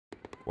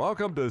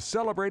Welcome to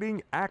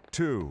Celebrating Act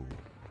Two.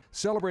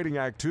 Celebrating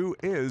Act Two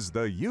is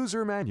the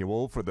user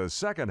manual for the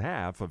second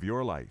half of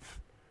your life.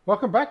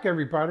 Welcome back,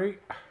 everybody.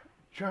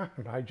 John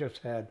and I just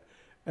had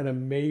an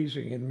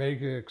amazing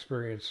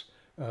experience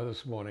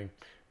this morning.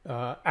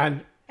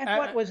 And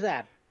what was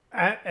that?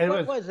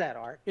 What was that,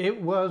 Art? It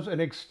was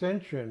an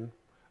extension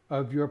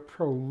of your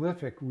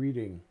prolific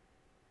reading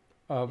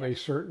of a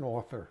certain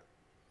author.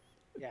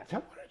 Yes.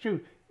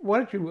 Why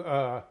don't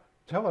you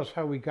tell us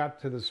how we got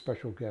to this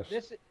special guest?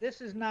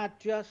 This is not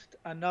just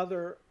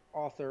another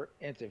author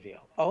interview.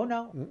 Oh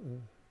no.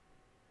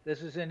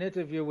 This is an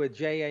interview with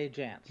J.A.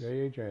 Jance.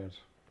 J.A. Jance.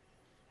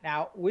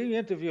 Now, we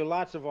interview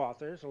lots of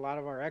authors. A lot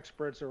of our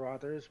experts are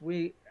authors.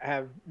 We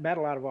have met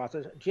a lot of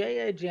authors.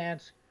 J.A.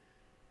 Jance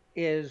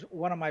is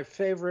one of my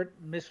favorite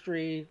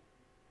mystery,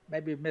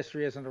 maybe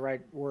mystery isn't the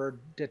right word,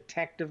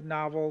 detective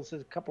novels.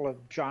 There's a couple of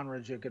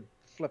genres you could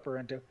flip her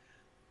into.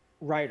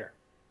 Writer.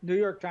 New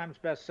York Times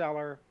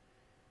bestseller.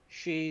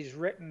 She's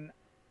written,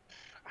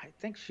 I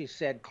think she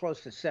said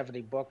close to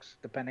 70 books,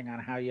 depending on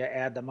how you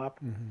add them up.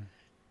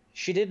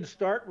 She didn't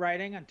start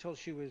writing until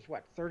she was,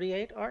 what,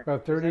 38, Art?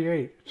 About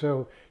 38.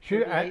 So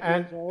she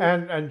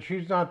and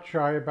she's not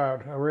shy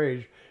about her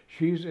age.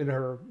 She's in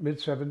her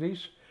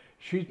mid-70s.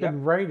 She's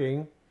been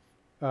writing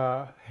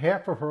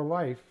half of her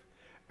life,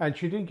 and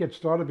she didn't get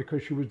started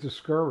because she was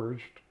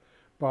discouraged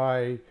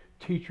by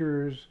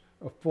teachers,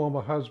 a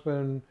former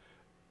husband,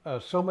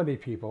 so many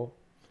people.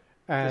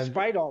 And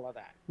despite all of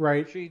that,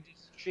 right?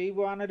 She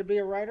wanted to be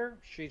a writer.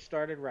 She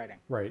started writing.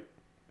 Right.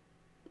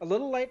 A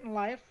little late in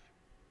life,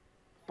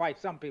 by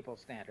some people's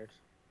standards.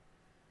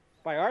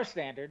 By our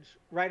standards,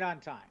 right on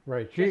time.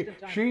 Right.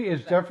 She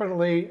is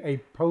definitely a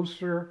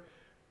poster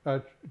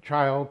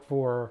child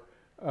for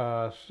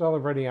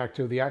celebrating Act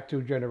Two, the Act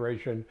Two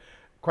generation.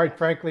 Quite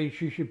frankly,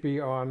 she should be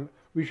on.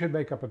 We should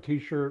make up a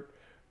T-shirt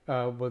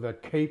with a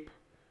cape.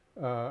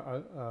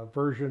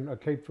 A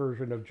cape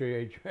version of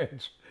J.A.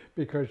 Jance,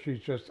 because she's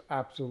just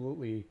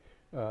absolutely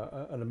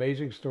an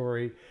amazing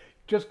story.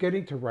 Just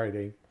getting to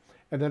writing,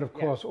 and then of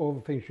course all the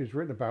things she's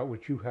written about,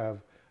 which you have.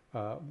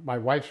 My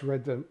wife's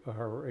read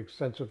her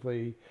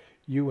extensively.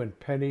 You and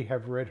Penny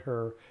have read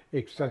her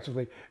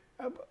extensively.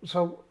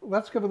 So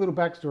let's give a little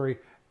backstory.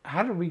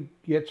 How did we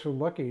get so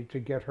lucky to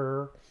get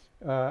her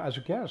as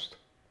a guest?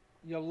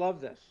 You'll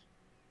love this.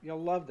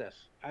 You'll love this.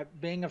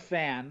 Being a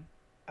fan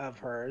of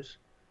hers,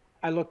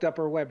 I looked up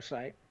her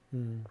website.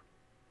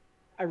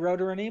 I wrote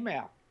her an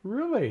email.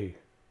 Really?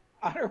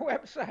 On her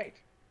website.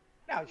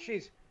 Now,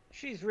 she's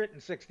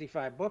written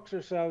 65 books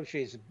or so.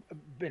 She's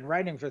been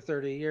writing for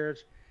 30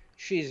 years.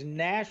 She's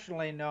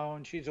nationally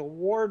known. She's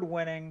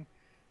award-winning.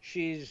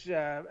 She's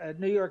a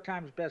New York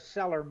Times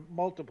bestseller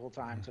multiple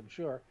times, I'm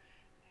sure.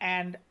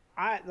 And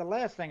the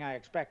last thing I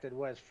expected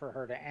was for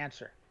her to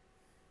answer.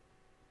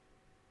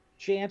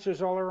 She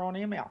answers all her own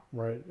email.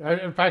 Right.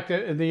 In fact,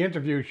 in the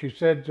interview, she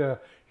said, go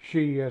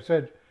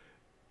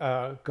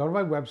to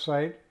my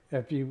website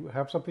if you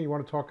have something you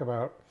want to talk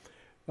about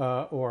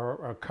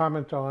or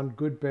comment on,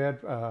 good, bad.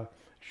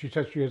 She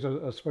says she has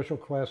a special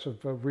class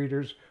of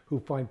readers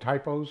who find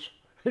typos,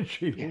 and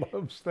she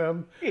loves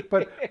them.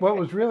 But what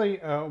was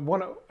really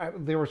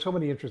there were so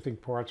many interesting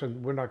parts,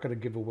 and we're not going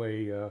to give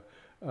away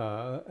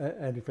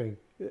anything.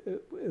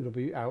 It'll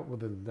be out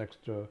within the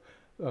next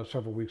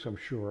several weeks, I'm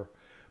sure.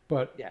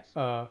 But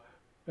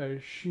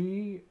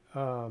she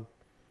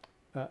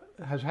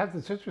has had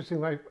this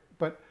interesting life,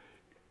 but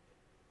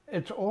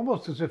it's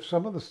almost as if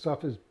some of the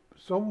stuff is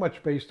so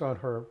much based on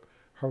her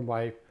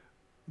life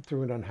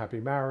through an unhappy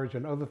marriage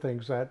and other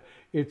things that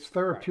it's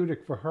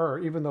therapeutic for her,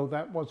 even though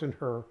that wasn't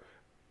her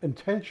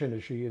intention,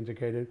 as she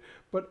indicated.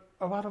 But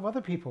a lot of other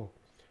people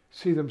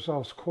see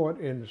themselves caught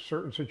in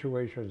certain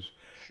situations,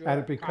 and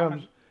it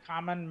becomes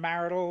common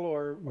marital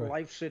or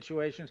life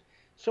situations.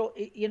 So,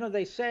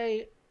 they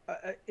say,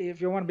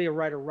 if you want to be a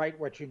writer, write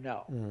what you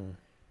know.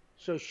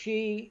 So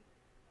she,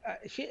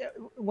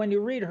 when you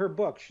read her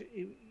books,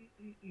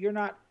 you're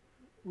not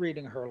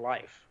reading her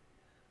life,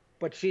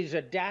 but she's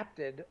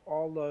adapted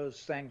all those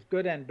things,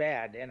 good and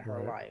bad, in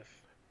her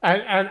life.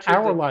 And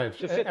our lives.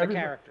 To fit the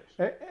characters.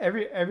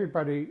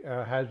 Everybody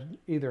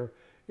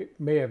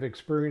may have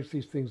experienced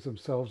these things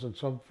themselves in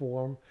some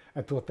form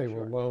and thought they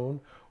were alone,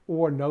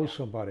 or know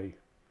somebody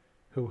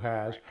who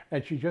has.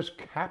 And she just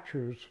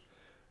captures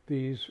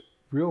these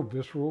real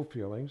visceral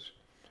feelings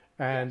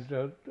and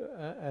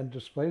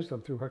displays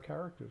them through her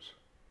characters.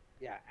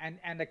 Yeah, and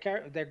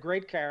they're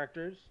great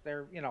characters.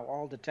 They're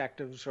all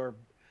detectives or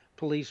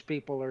police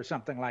people or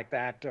something like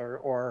that,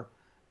 or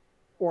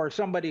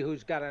somebody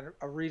who's got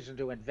a reason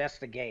to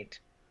investigate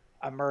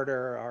a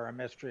murder or a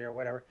mystery or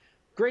whatever.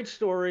 Great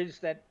stories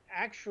that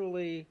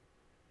actually,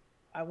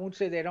 I won't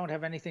say they don't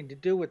have anything to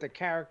do with the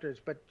characters,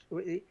 but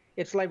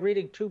it's like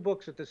reading two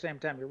books at the same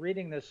time. You're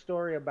reading this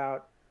story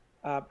about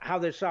how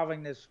they're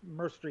solving this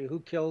mystery, who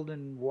killed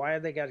and why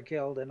they got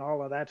killed and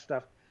all of that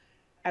stuff.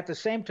 At the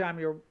same time,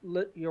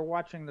 you're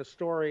watching the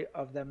story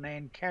of the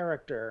main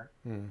character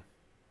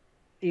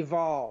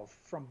evolve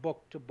from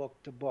book to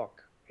book to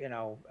book.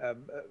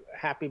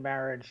 Happy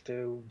marriage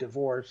to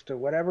divorce to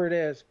whatever it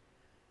is,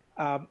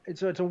 And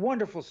so it's a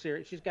wonderful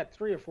series. She's got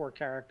 3 or 4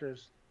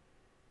 characters,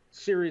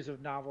 series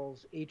of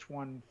novels, each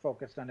one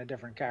focused on a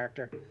different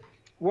character.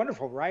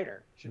 Wonderful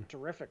writer. She's a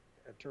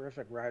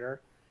terrific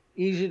writer.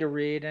 Easy to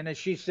read, and as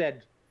she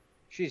said,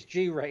 she's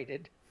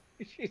G-rated.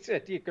 She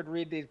said you could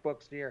read these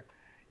books to your,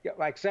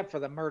 except for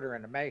the murder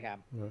and the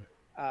mayhem.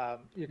 Right.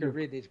 You could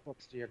read these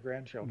books to your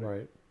grandchildren.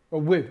 Right.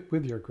 Well,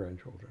 with your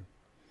grandchildren.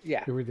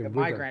 Yeah, You read them with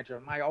my them.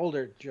 grandchildren, my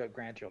older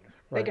grandchildren.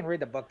 Right. They can read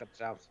the book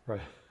themselves.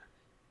 Right.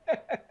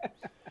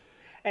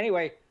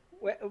 Anyway,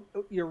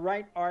 you're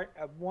right, Art.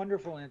 A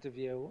wonderful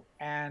interview,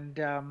 and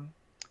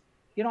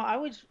I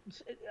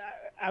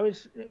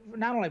was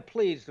not only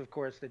pleased, of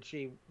course, that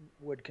she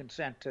would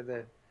consent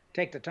to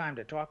take the time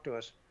to talk to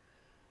us,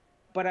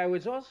 but I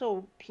was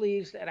also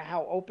pleased at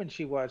how open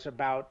she was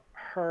about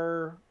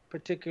her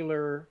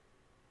particular,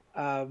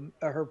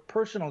 her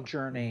personal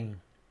journey,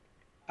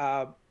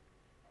 of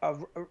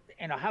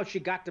how she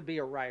got to be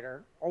a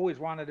writer. Always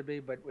wanted to be,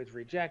 but was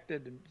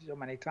rejected so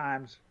many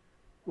times.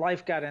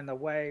 Life got in the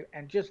way,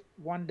 and just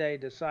one day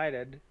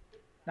decided,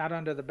 not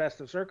under the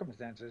best of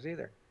circumstances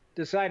either,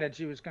 decided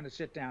she was going to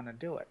sit down and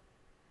do it.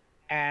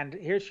 And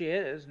here she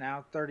is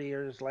now, 30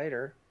 years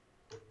later,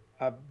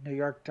 a New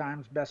York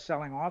Times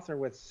best-selling author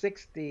with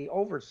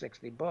over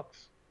 60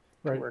 books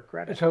to her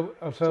credit. So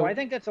I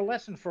think that's a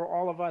lesson for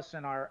all of us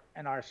in our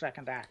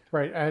second act.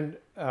 Right, and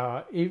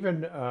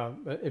even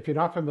if you're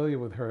not familiar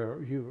with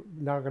her, you're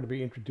now going to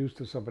be introduced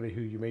to somebody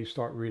who you may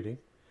start reading.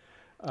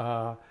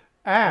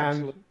 And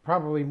Absolutely.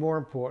 Probably more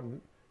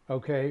important,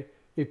 okay,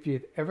 if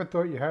you ever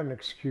thought you had an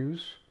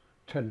excuse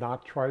to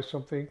not try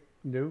something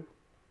new,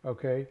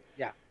 okay?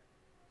 Yeah.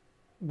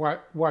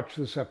 Watch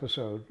this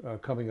episode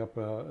coming up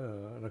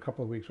in a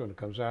couple of weeks when it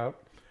comes out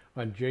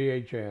on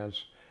J.A.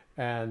 Jance.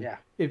 And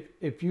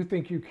if you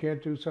think you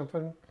can't do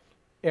something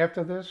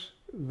after this,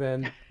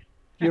 then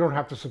you don't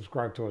have to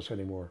subscribe to us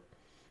anymore,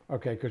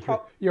 okay? Because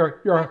you're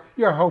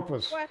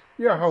hopeless. What?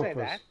 You're Don't say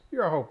hopeless. that.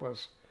 You're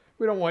hopeless.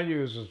 We don't want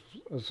you as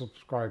a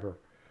subscriber.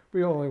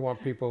 We only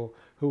want people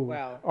who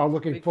are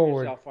looking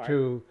forward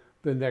to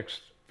the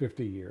next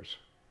 50 years.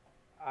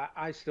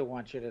 I still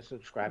want you to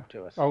subscribe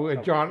to us. Oh,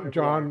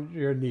 John,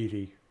 you're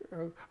needy.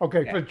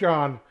 Okay, for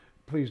John,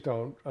 please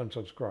don't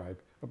unsubscribe.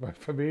 But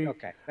for me,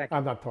 okay,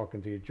 I'm not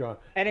talking to you, John.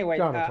 Anyway,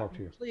 John will talk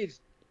to you.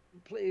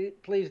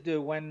 Please do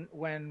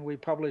when we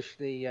publish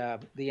the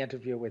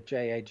interview with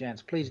J.A.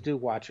 Jance. Please do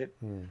watch it.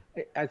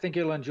 I think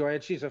you'll enjoy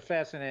it. She's a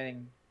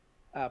fascinating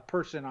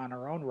person on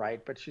her own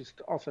right, but she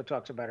also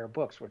talks about her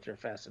books, which are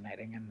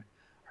fascinating, and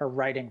her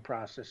writing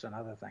process and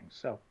other things.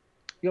 So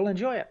you'll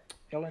enjoy it.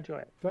 You'll enjoy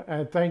it.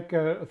 And thank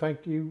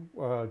you,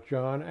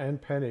 John and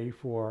Penny,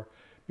 for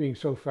being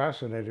so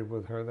fascinated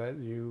with her that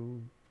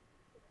you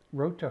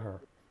wrote to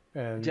her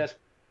and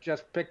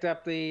just picked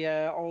up the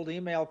old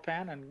email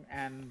pen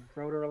and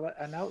wrote her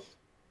a note.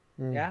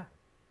 Yeah,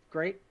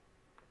 great.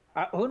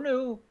 Who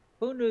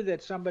knew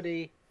that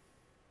somebody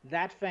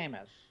that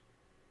famous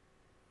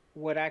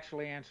would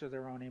actually answer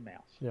their own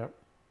emails? Yeah.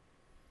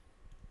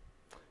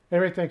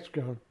 Anyway, thanks,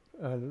 John.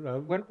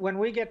 When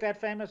we get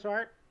that famous,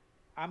 Art,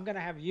 I'm going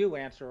to have you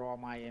answer all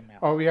my emails.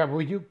 Oh yeah,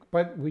 will you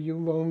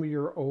loan me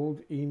your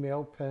old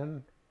email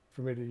pen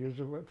for me to use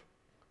it with?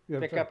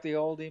 Pick up the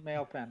old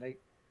email pen.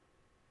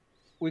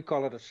 We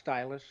call it a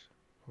stylus,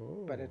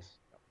 but it's.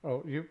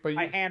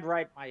 I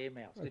handwrite my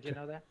emails. Okay. Did you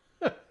know that?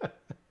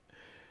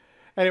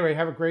 Anyway,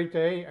 have a great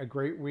day, a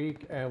great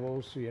week, and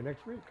we'll see you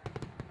next week.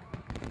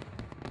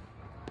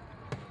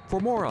 For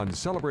more on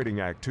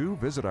Celebrating Act Two,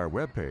 visit our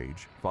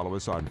webpage, follow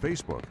us on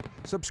Facebook,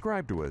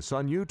 subscribe to us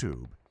on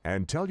YouTube,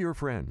 and tell your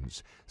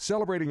friends.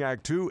 Celebrating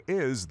Act Two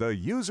is the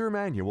user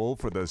manual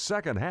for the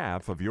second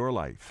half of your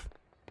life.